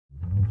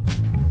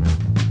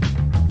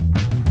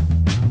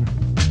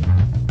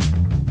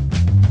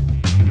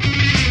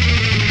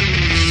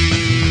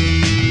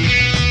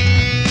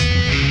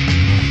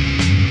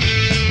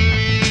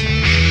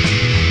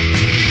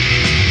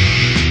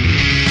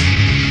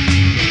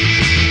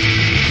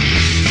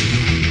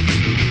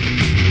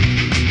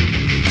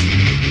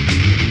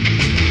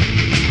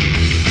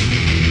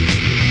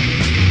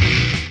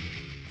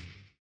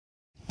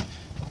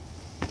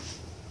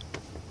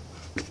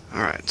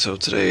So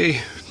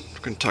today we're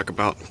going to talk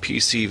about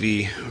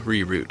PCV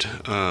reroute.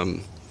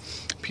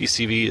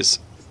 PCV is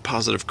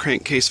positive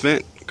crankcase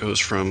vent. It goes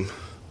from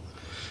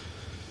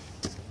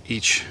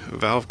each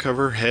valve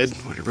cover, head,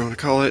 whatever you want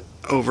to call it,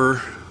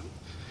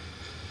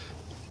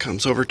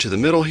 comes over to the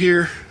middle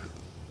here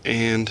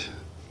and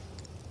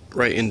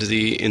right into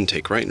the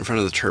intake, right in front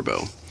of the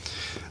turbo.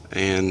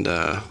 And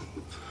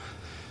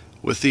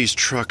with these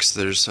trucks,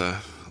 there's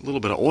a little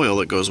bit of oil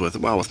that goes with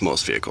it. Well, with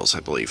most vehicles,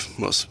 I believe.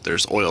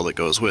 There's oil that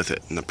goes with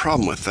it. And the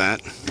problem with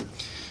that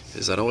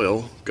is that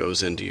oil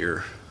goes into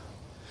your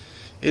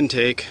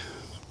intake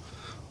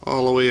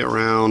all the way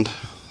around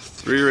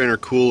through your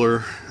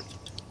intercooler,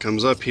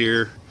 comes up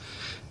here,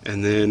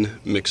 and then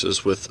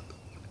mixes with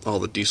all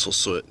the diesel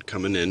soot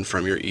coming in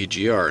from your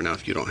EGR. Now,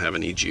 if you don't have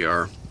an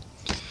EGR,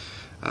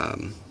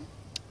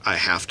 I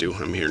have to.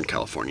 I'm here in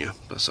California,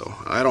 so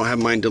I don't have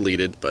mine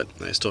deleted, but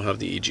I still have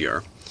the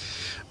EGR.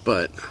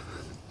 But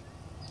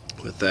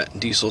with that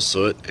diesel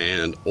soot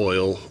and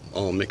oil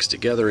all mixed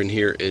together in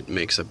here, it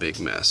makes a big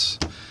mess.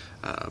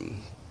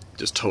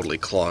 Just totally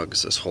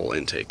clogs this whole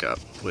intake up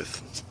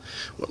with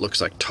what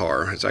looks like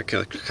tar. It's that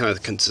kind of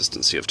the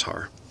consistency of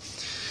tar.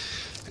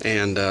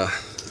 And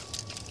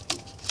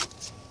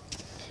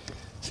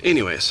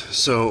anyways,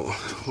 so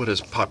what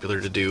is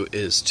popular to do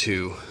is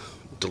to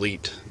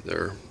delete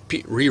or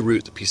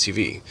reroute the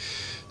PCV.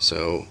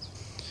 So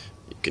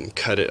you can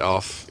cut it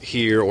off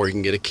here, or you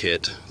can get a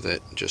kit that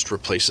just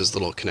replaces the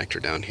little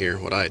connector down here.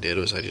 What I did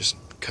was I just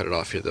cut it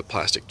off here, the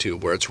plastic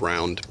tube where it's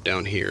round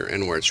down here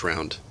and where it's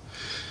round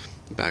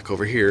back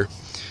over here.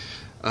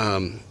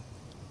 And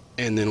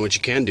then what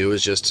you can do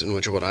is just, in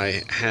which what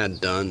I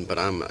had done, but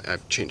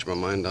I've changed my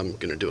mind, I'm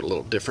going to do it a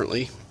little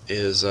differently,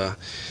 is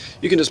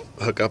you can just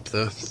hook up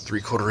the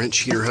 3/4 inch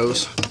heater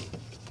hose,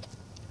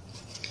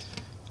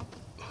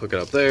 hook it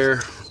up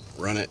there,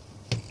 run it,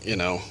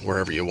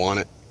 wherever you want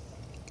it,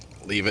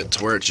 leave it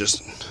to where it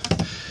just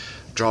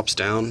drops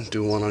down,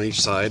 do one on each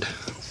side,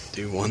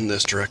 do one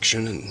this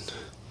direction and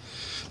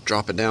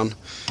drop it down,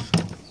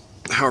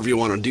 however you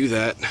want to do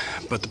that.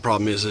 But the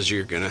problem is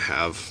you're going to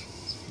have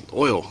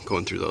oil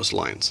going through those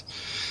lines,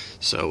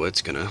 so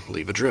it's going to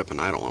leave a drip,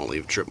 and I don't want to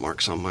leave drip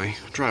marks on my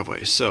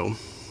driveway. So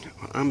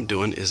what I'm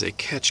doing is a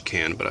catch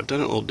can, but I've done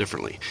it a little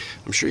differently.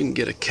 I'm sure you can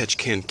get a catch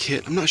can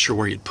kit. I'm not sure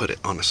where you'd put it,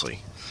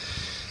 honestly.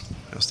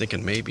 I was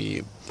thinking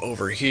maybe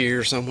over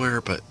here somewhere,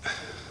 but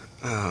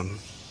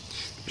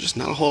there's just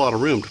not a whole lot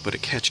of room to put a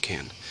catch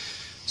can.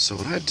 So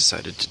what I've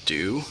decided to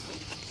do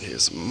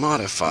is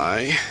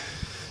modify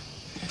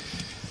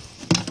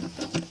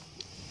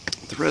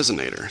the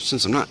resonator.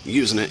 Since I'm not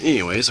using it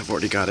anyways, I've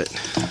already got it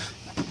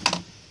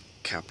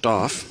capped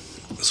off.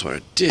 So what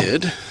I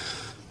did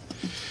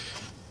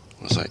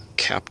was I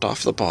capped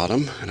off the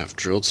bottom, and I've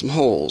drilled some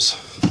holes.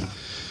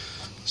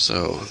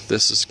 So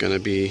this is going to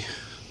be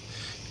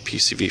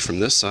PCV from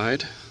this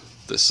side,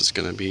 this is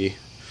going to be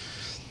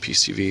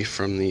PCV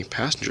from the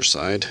passenger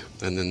side,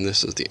 and then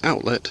this is the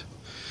outlet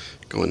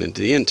going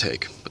into the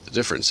intake. But the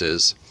difference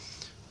is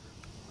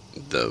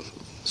the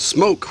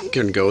smoke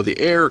can go, the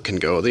air can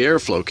go, the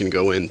airflow can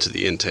go into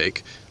the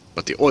intake,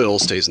 but the oil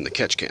stays in the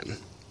catch can.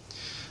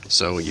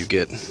 So you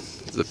get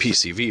the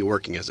PCV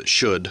working as it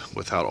should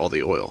without all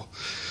the oil.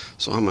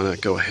 So I'm going to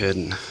go ahead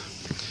and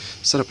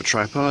set up a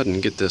tripod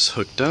and get this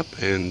hooked up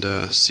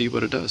and see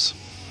what it does.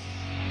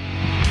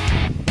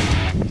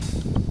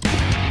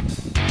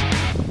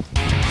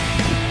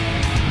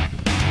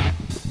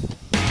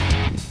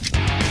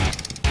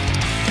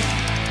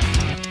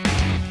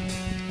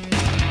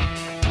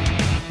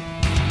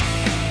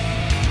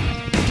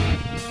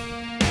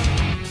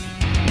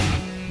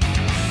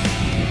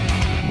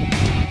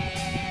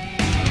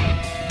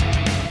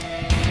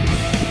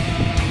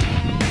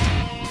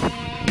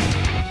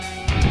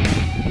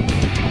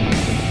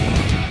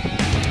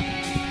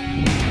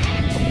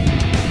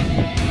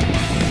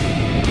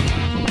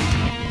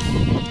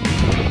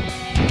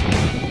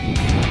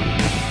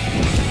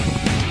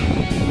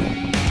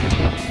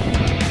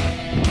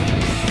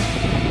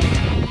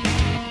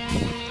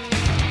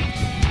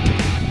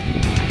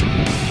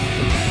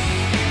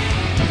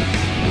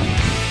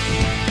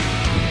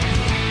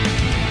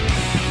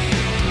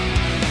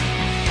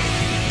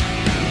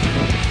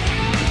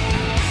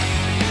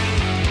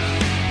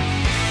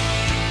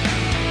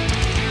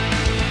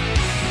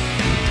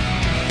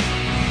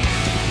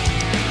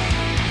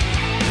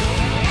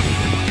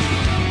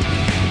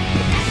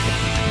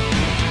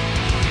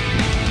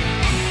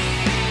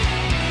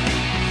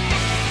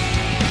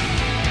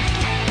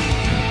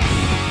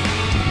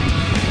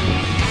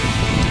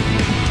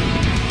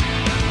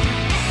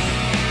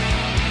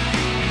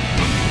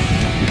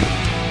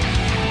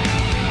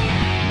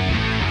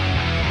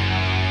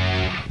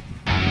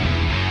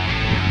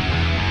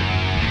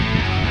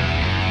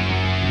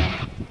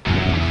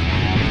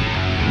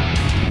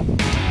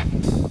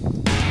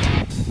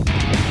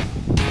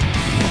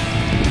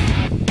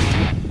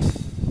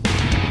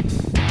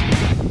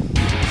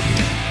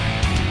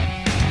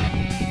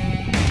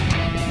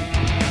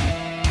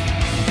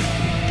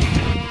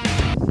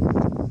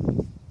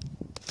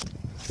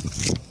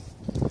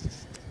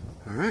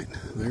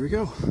 there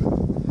we go.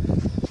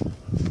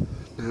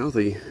 Now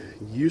the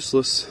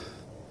useless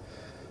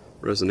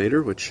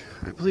resonator, which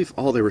I believe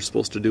all they were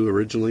supposed to do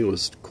originally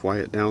was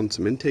quiet down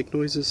some intake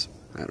noises.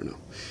 I don't know.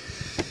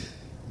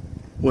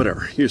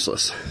 Whatever,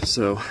 useless.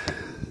 So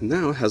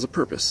now it has a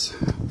purpose.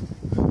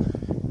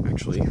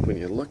 Actually, when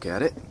you look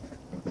at it,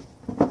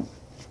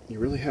 you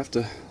really have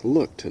to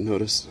look to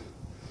notice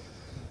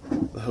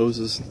the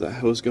hoses, that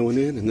hose going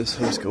in and this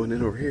hose going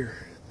in over here.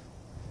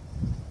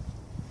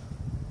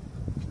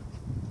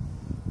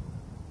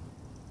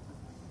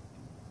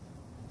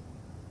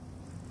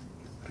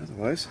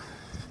 Otherwise,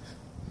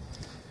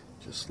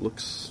 just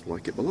looks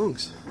like it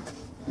belongs.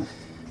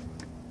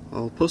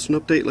 I'll post an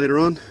update later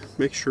on.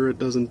 Make sure it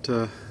doesn't,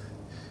 you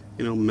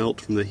know, melt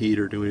from the heat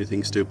or do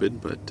anything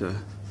stupid, but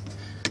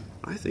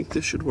I think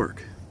this should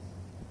work.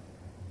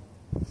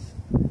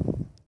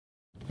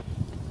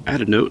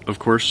 Added note, of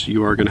course,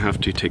 you are going to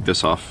have to take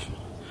this off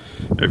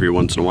every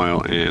once in a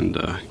while and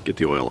get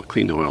the oil,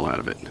 clean the oil out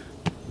of it.